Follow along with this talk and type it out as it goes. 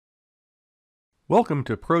Welcome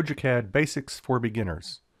to progeCAD Basics for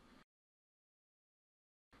Beginners.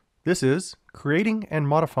 This is Creating and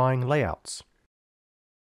Modifying Layouts.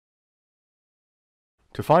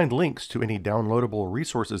 To find links to any downloadable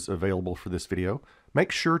resources available for this video,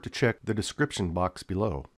 make sure to check the description box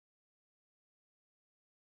below.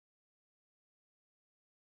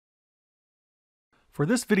 For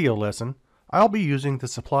this video lesson, I'll be using the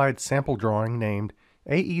supplied sample drawing named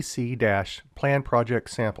AEC-Plan Project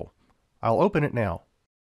Sample. I'll open it now.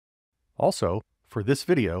 Also, for this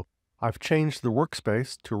video, I've changed the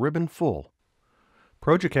workspace to ribbon full.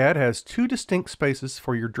 progeCAD has two distinct spaces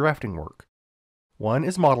for your drafting work. One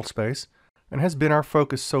is model space and has been our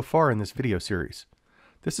focus so far in this video series.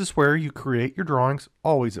 This is where you create your drawings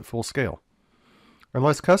always at full scale.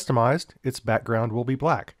 Unless customized, its background will be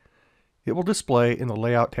black. It will display in the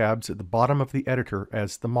layout tabs at the bottom of the editor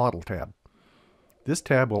as the Model tab. This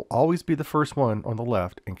tab will always be the first one on the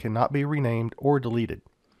left and cannot be renamed or deleted.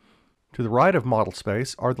 To the right of Model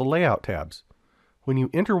Space are the Layout tabs. When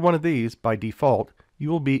you enter one of these, by default, you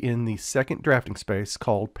will be in the second drafting space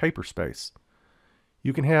called Paper Space.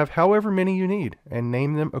 You can have however many you need and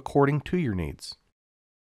name them according to your needs.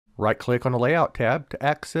 Right-click on the Layout tab to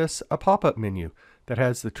access a pop-up menu that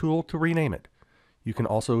has the tool to rename it. You can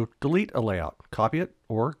also delete a layout, copy it,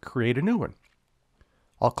 or create a new one.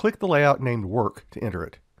 I'll click the layout named Work to enter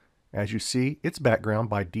it. As you see, its background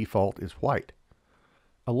by default is white.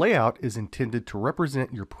 A layout is intended to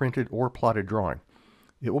represent your printed or plotted drawing.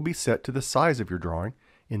 It will be set to the size of your drawing,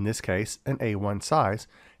 in this case an A1 size,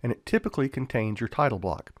 and it typically contains your title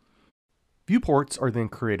block. Viewports are then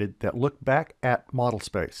created that look back at model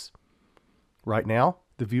space. Right now,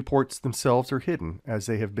 the viewports themselves are hidden as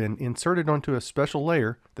they have been inserted onto a special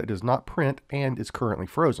layer that does not print and is currently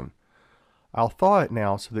frozen. I'll thaw it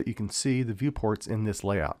now so that you can see the viewports in this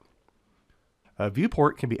layout. A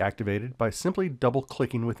viewport can be activated by simply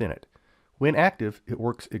double-clicking within it. When active, it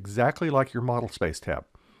works exactly like your Model Space tab.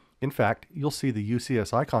 In fact, you'll see the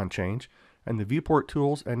UCS icon change, and the viewport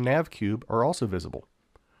tools and nav cube are also visible.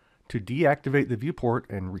 To deactivate the viewport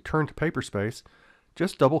and return to Paper Space,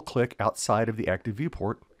 just double-click outside of the active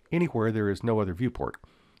viewport, anywhere there is no other viewport.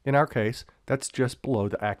 In our case, that's just below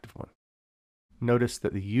the active one. Notice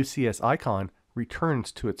that the UCS icon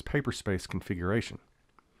returns to its Paper Space configuration.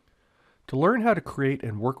 To learn how to create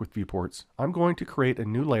and work with viewports, I'm going to create a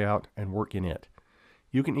new layout and work in it.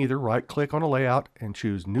 You can either right-click on a layout and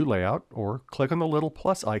choose New Layout, or click on the little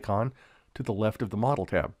plus icon to the left of the Model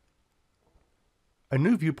tab. A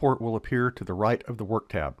new viewport will appear to the right of the Work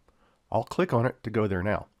tab. I'll click on it to go there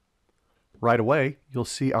now. Right away, you'll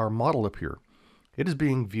see our model appear. It is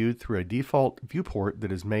being viewed through a default viewport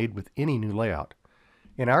that is made with any new layout.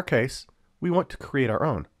 In our case, we want to create our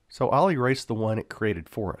own, so I'll erase the one it created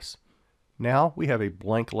for us. Now we have a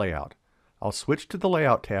blank layout. I'll switch to the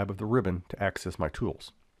Layout tab of the ribbon to access my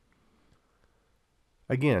tools.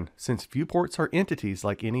 Again, since viewports are entities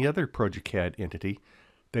like any other progeCAD entity,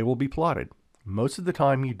 they will be plotted. Most of the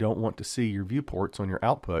time you don't want to see your viewports on your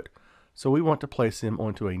output, so we want to place them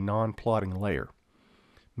onto a non-plotting layer.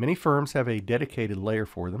 Many firms have a dedicated layer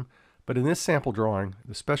for them, but in this sample drawing,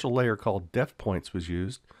 the special layer called Depth Points was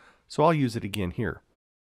used, so I'll use it again here.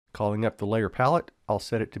 Calling up the layer palette, I'll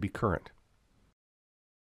set it to be current.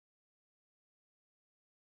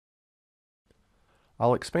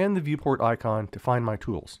 I'll expand the viewport icon to find my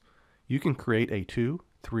tools. You can create a 2,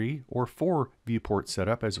 3, or 4 viewport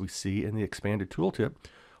setup as we see in the expanded tooltip,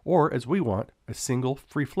 or as we want, a single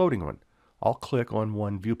free-floating one. I'll click on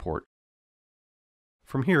one viewport.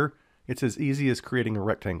 From here, it's as easy as creating a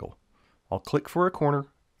rectangle. I'll click for a corner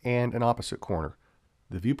and an opposite corner.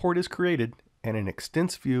 The viewport is created and an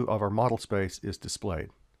extense view of our model space is displayed.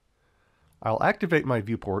 I'll activate my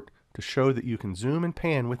viewport to show that you can zoom and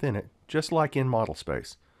pan within it just like in model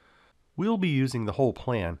space. We'll be using the whole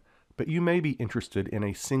plan, but you may be interested in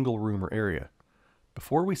a single room or area.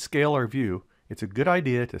 Before we scale our view, it's a good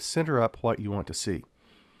idea to center up what you want to see.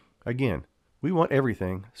 Again, we want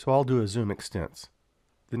everything, so I'll do a zoom extents.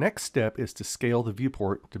 The next step is to scale the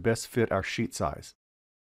viewport to best fit our sheet size.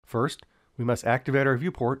 First, we must activate our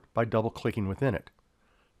viewport by double-clicking within it.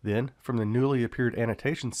 Then, from the newly appeared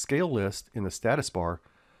annotation scale list in the status bar,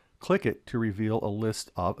 click it to reveal a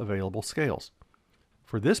list of available scales.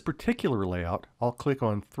 For this particular layout, I'll click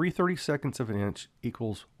on 3/32 of an inch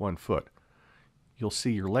equals 1 foot. You'll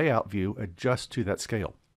see your layout view adjust to that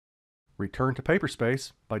scale. Return to Paper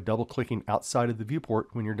Space by double-clicking outside of the viewport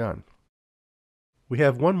when you're done. We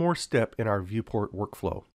have one more step in our viewport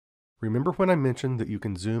workflow. Remember when I mentioned that you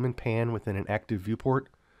can zoom and pan within an active viewport?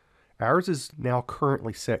 Ours is now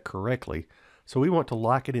currently set correctly, so we want to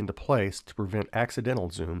lock it into place to prevent accidental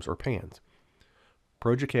zooms or pans.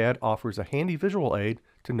 progeCAD offers a handy visual aid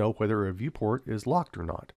to know whether a viewport is locked or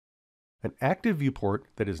not. An active viewport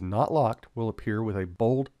that is not locked will appear with a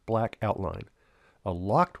bold black outline. A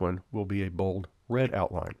locked one will be a bold red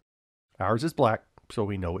outline. Ours is black, so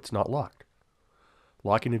we know it's not locked.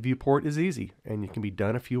 Locking a viewport is easy, and it can be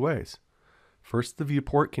done a few ways. First, the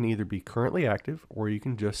viewport can either be currently active, or you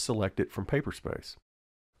can just select it from paper space.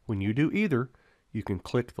 When you do either, you can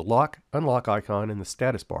click the lock, unlock icon in the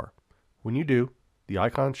status bar. When you do, the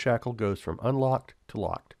icon shackle goes from unlocked to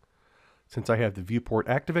locked. Since I have the viewport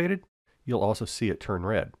activated, you'll also see it turn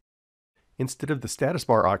red. Instead of the status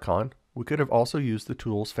bar icon, we could have also used the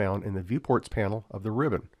tools found in the Viewports panel of the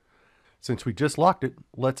ribbon. Since we just locked it,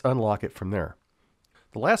 let's unlock it from there.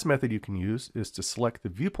 The last method you can use is to select the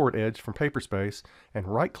viewport edge from Paperspace and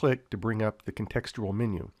right-click to bring up the contextual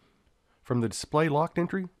menu. From the Display Locked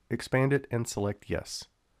entry, expand it and select Yes.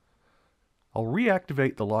 I'll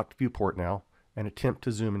reactivate the locked viewport now and attempt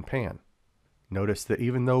to zoom and pan. Notice that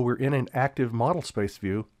even though we're in an active model space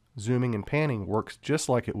view, zooming and panning works just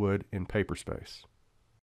like it would in Paperspace.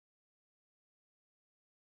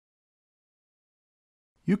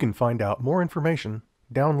 You can find out more information,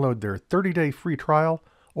 download their 30-day free trial,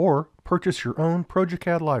 or purchase your own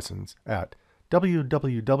progeCAD license at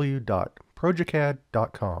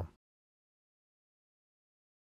www.progecad.com.